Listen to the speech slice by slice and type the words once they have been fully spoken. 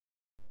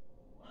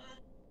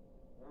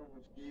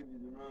just gave you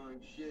the wrong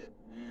shit,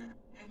 man.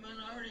 Hey, man,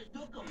 I already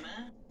took them,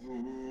 man.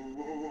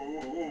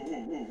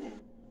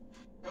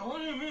 Now, what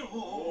do you mean?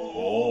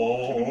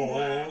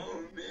 Man.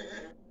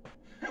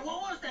 Hey, what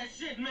was that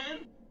shit,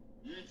 man?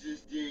 You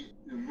just ate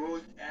the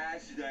most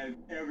acid I've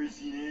ever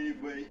seen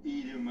anybody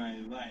eat in my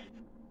life.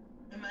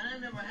 Hey, man, I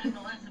never had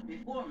no acid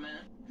before,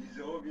 man.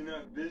 So I hope you're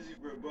not busy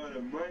for about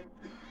a month.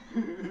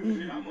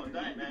 I'm gonna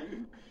die,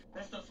 man.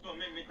 That stuff's gonna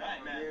make me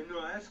die, man. Yeah,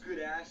 no, that's good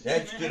acid.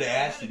 That's good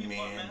acid,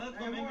 man. That's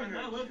gonna make me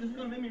die. Well, it's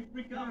gonna make me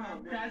freak out,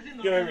 man.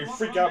 You're gonna make me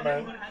freak out,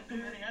 man.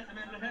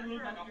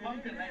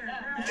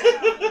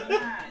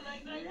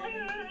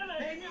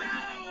 Hey,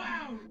 mellow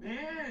out,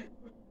 man.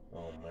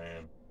 Oh,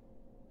 man.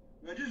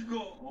 Now just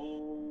go,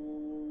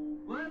 oh.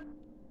 What?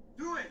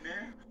 Do it,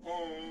 man. Oh.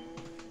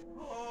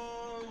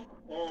 Oh.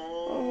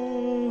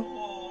 Oh.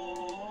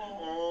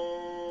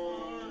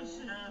 Oh,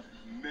 shit.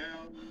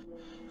 Mel.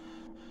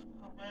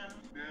 Oh, man.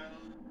 Mel.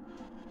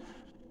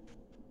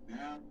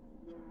 Mel.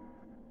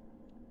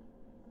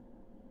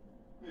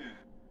 Yeah.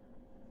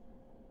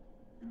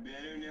 You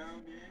better now,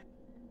 man?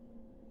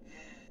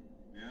 Yeah.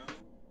 Mel?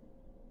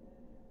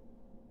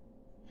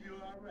 Feel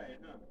alright,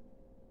 huh?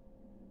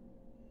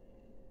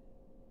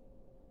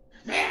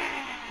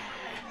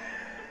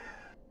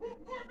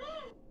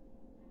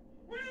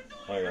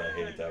 I gotta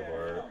hate that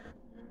part.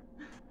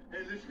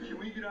 Hey, listen, can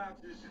we get off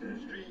this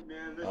street,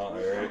 man? Oh,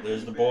 alright,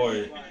 there's the boy.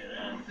 The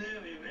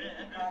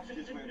cops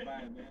just went by,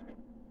 man.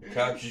 The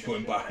cops just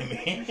went by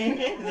me.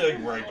 They're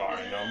like right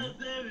behind him.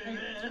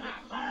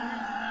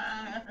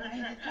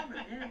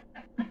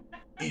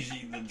 He's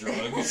eating the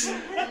drugs.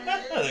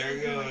 There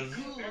he goes.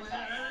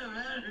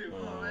 Oh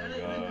my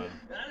god.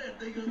 I didn't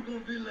think it was gonna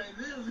be like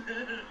this.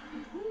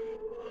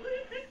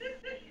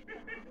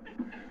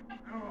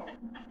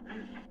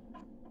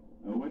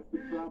 What's the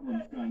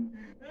problem, son?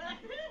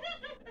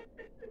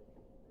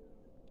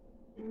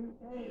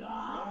 Hey,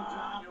 Don't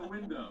drown your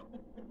window.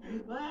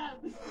 what?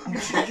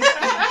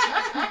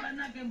 I'm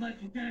knocking,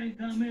 but you can't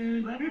come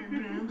in.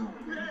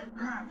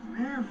 Cops,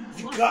 man.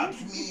 The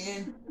cops,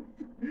 man.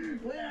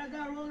 Wait, I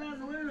gotta roll down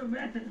the window,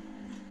 man.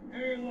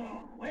 There you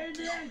go. Where's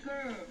the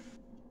anchor?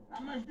 How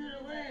much did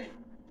it weigh?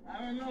 I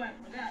don't know, I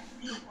forgot.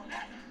 You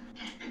forgot.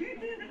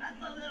 I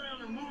saw that on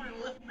the movie.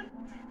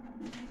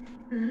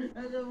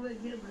 I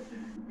don't get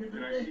the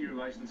Can I see your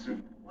license, sir?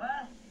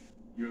 What?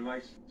 Your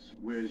license.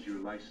 Where's your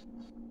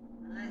license?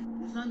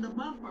 It's on the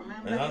bumper,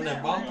 man. It's on the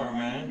bumper,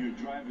 man. Your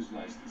driver's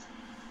license.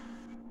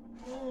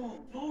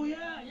 Oh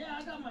yeah,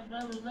 I got my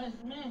driver's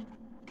license, man.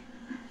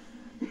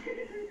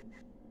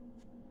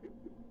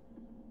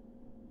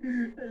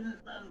 This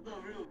sounds so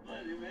real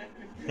funny, man.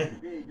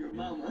 Hey, your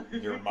mama.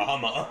 Your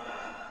mama.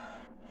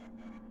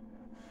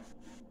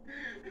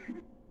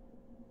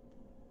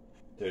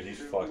 Dude, he's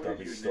fucked up.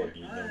 He's still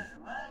eating them.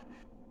 What?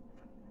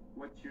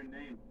 What's your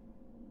name?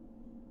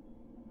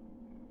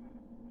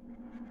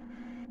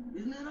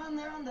 Isn't it on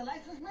there on the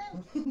license,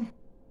 man?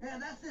 Yeah,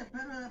 that's it.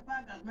 Pedro de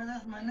Pacas, man.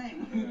 That's my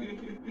name.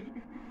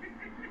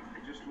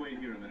 Just wait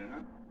here a minute,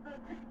 huh?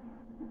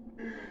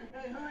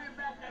 Hey, hurry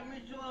back. I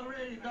missed you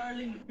already,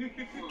 darling.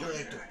 Don't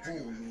act a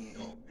fool, man.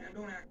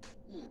 Don't act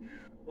fool.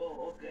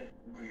 Oh, okay.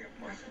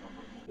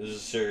 This is a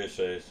serious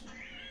face.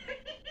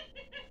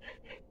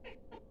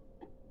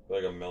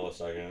 Like a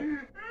millisecond.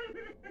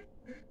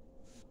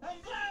 I'm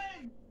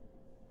blind!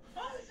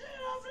 Oh shit,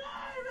 I'm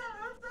blind!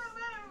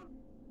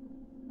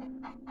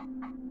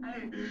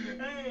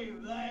 Hey,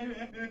 blind!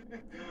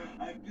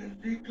 I can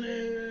see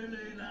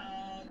clearly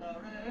now,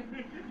 alright?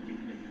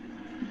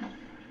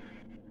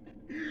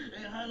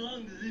 Hey, how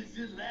long does this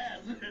shit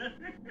last?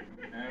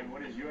 And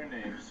what is your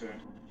name, sir?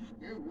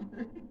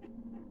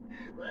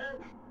 Well,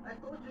 I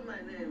told you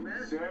my name,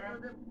 man.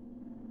 Sir?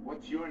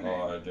 What's your name?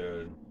 Oh,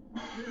 dude.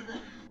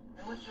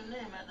 Hey, what's your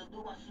name, man? The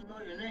dude wants to know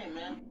your name,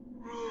 man.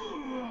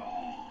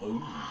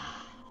 Ooh.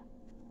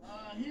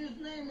 His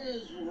name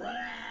is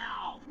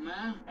Ralph,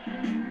 man.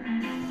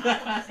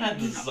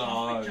 The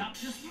song.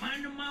 Just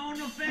minding my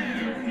own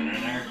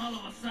affairs. All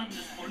of a sudden,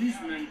 this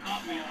policeman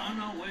caught me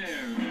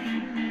unaware.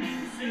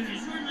 He said,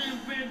 "Is your name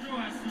Pedro?"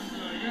 I said,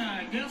 "Yeah,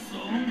 I guess so."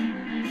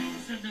 He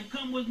said, "Then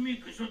come with me,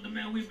 because you're the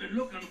man we've been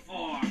looking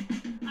for."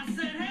 I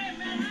said, "Hey,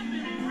 man, I've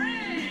been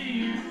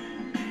framed."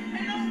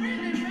 Hey, no,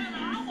 really, man, I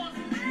was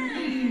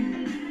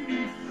framed.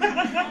 I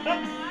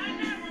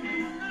never do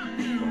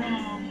nothing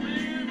wrong,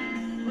 man.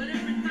 But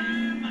every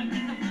time I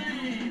get the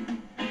blame,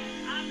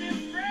 I've been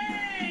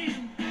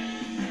framed.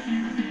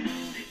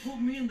 They put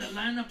me in the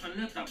lineup and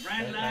let the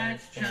bright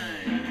lights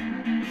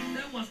shine.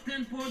 There was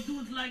 10 poor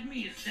dudes like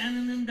me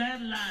standing in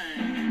that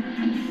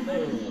line.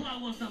 So I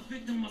was the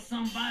victim of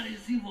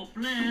somebody's evil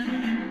plan.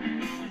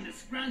 When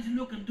this scroungy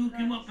looking dude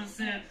came up and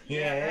said,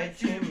 Yeah,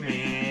 that's it, man.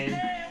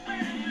 "Hey,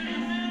 wait a minute,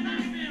 man,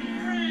 I've been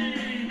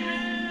framed,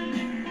 man.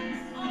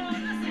 Oh,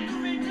 listen to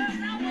me,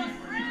 Judge, I was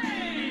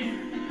framed.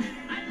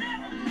 I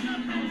never do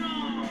nothing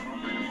wrong.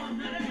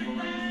 But every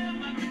time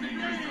I get the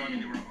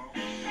blame,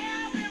 hey,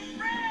 I've been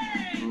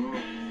framed."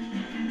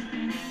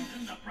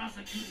 And the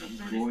prosecutor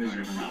attorney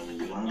started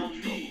prosecuting on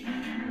me.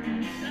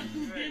 That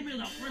dude gave me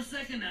the first first,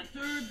 second, and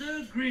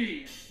third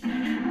degree. I said,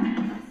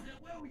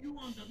 where were you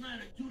on the night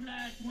of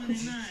July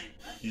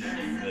 29th? He's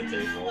sitting at the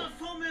I table. was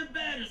home in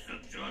bed.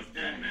 It's just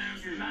that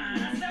man's line.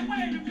 I said,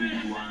 wait a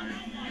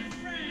minute.